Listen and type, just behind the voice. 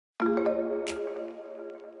Hi,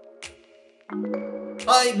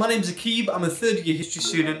 my name is Aqeeb. I'm a third year history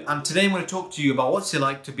student, and today I'm going to talk to you about what's it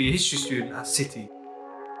like to be a history student at City.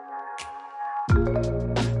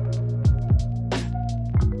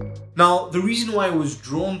 Now, the reason why I was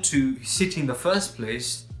drawn to City in the first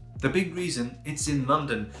place, the big reason, it's in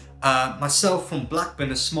London. Myself from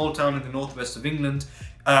Blackburn, a small town in the northwest of England,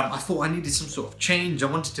 I thought I needed some sort of change. I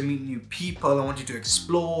wanted to meet new people, I wanted to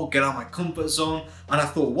explore, get out of my comfort zone, and I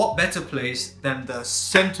thought what better place than the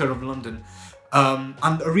centre of London.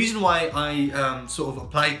 And the reason why I sort of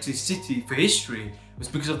applied to City for history was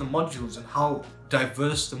because of the modules and how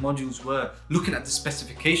diverse the modules were. Looking at the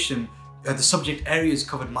specification, the subject areas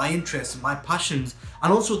covered my interests and my passions,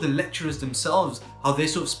 and also the lecturers themselves, how they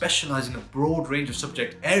sort of specialise in a broad range of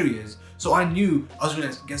subject areas. So I knew I was going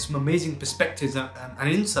to get some amazing perspectives and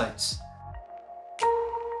insights.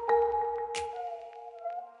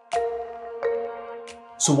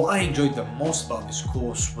 So what I enjoyed the most about this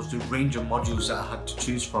course was the range of modules that I had to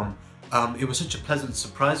choose from. It was such a pleasant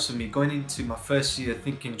surprise for me going into my first year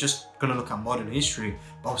thinking just going to look at modern history,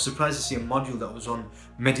 but I was surprised to see a module that was on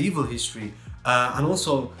medieval history. And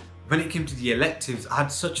also when it came to the electives, I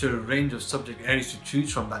had such a range of subject areas to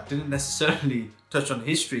choose from that didn't necessarily touch on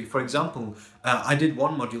history. For example, I did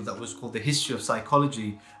one module that was called the history of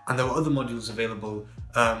psychology, and there were other modules available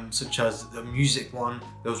such as the music one,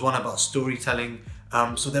 there was one about storytelling.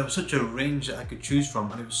 So there was such a range that I could choose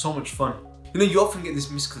from, and it was so much fun. You know, you often get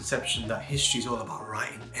this misconception that history is all about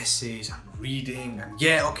writing essays and reading, and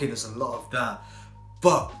yeah, okay, there's a lot of that,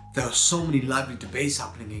 but there are so many lively debates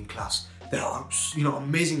happening in class. There are, you know,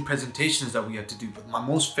 amazing presentations that we had to do, but my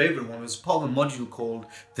most favourite one was part of a module called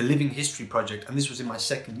the Living History Project, and this was in my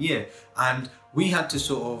second year, and we had to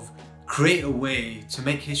sort of create a way to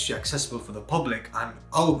make history accessible for the public, and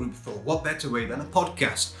our group thought, what better way than a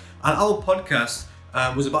podcast? And our podcast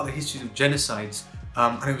was about the history of genocides,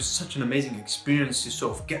 and it was such an amazing experience to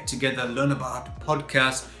sort of get together, learn about how to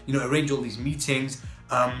podcast, you know, arrange all these meetings.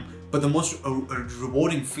 But the most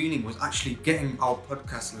rewarding feeling was actually getting our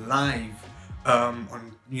podcast live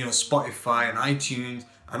on, you know, Spotify and iTunes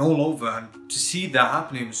and all over, and to see that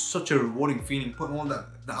happening was such a rewarding feeling. Putting all that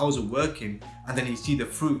hours of work in, and then you see the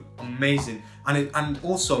fruit, amazing. And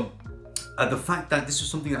also the fact that this was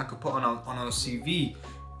something that I could put on our CV.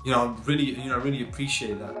 You know, I really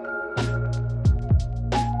appreciate that.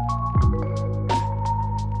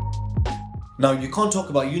 Now, you can't talk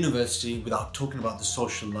about university without talking about the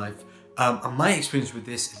social life. And my experience with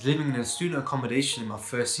this is living in a student accommodation in my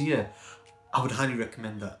first year. I would highly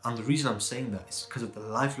recommend that. And the reason I'm saying that is because of the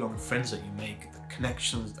lifelong friends that you make, the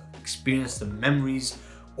connections, the experience, the memories,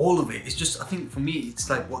 all of it. It's just, I think for me, it's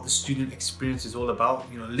like what the student experience is all about.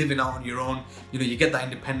 You know, living out on your own, you know, you get that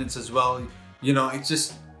independence as well. You know, it's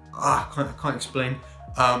just, I can't explain,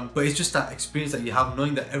 but it's just that experience that you have,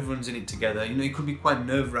 knowing that everyone's in it together. You know, it could be quite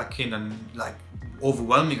nerve-wracking and like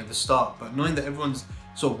overwhelming at the start, but knowing that everyone's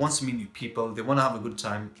sort of wants to meet new people, they want to have a good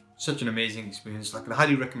time, such an amazing experience. Like, I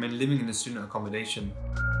highly recommend living in a student accommodation.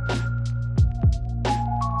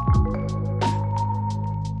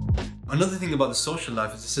 Another thing about the social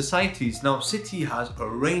life is the societies. Now, City has a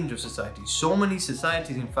range of societies. So many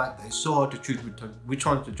societies, in fact, that it's so hard to choose which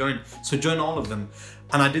one to join. So join all of them.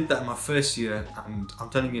 And I did that in my first year, and I'm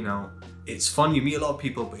telling you now, it's fun. You meet a lot of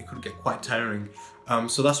people, but it could get quite tiring.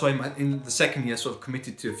 So that's why in the second year, I sort of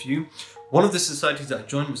committed to a few. One of the societies that I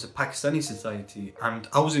joined was the Pakistani society, and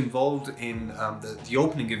I was involved in the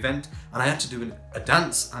opening event, and I had to do a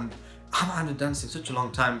dance, and I haven't had a dance in such a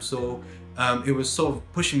long time, so it was sort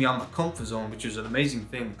of pushing me out of my comfort zone, which was an amazing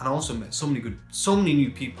thing. And I also met so many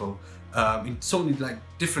new people in so many like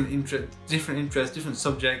different interests, different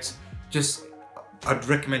subjects. Just, I'd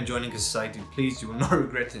recommend joining a society. Please, you will not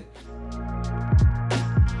regret it.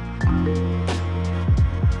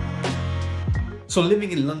 So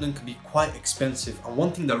living in London can be quite expensive, and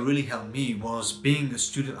one thing that really helped me was being a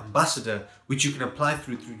student ambassador, which you can apply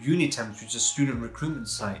through Unitemps, which is a student recruitment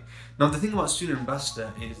site. Now, the thing about student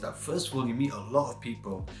ambassador is that first of all, you meet a lot of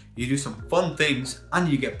people, you do some fun things, and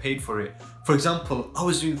you get paid for it. For example, I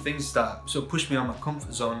was doing things that sort of pushed me out of my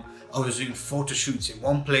comfort zone. I was doing photo shoots in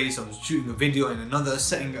one place, I was shooting a video in another,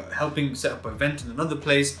 helping set up an event in another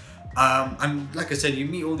place. And like I said, you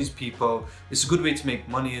meet all these people. It's a good way to make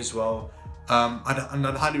money as well.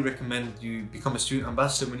 I'd highly recommend you become a student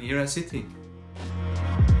ambassador when you're here at City.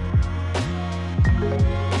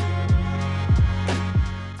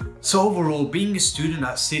 So overall, being a student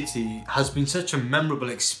at City has been such a memorable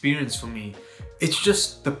experience for me. It's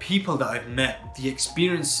just the people that I've met, the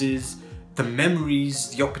experiences, the memories,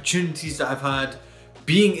 the opportunities that I've had,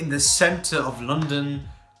 being in the centre of London,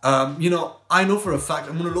 You know, I know for a fact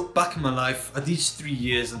I'm going to look back in my life at these 3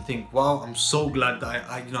 years and think, wow, I'm so glad that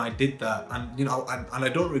I did that, and you know, and I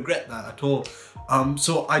don't regret that at all.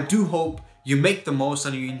 So I do hope you make the most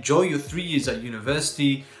and you enjoy your 3 years at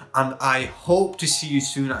university, and I hope to see you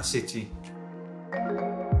soon at City.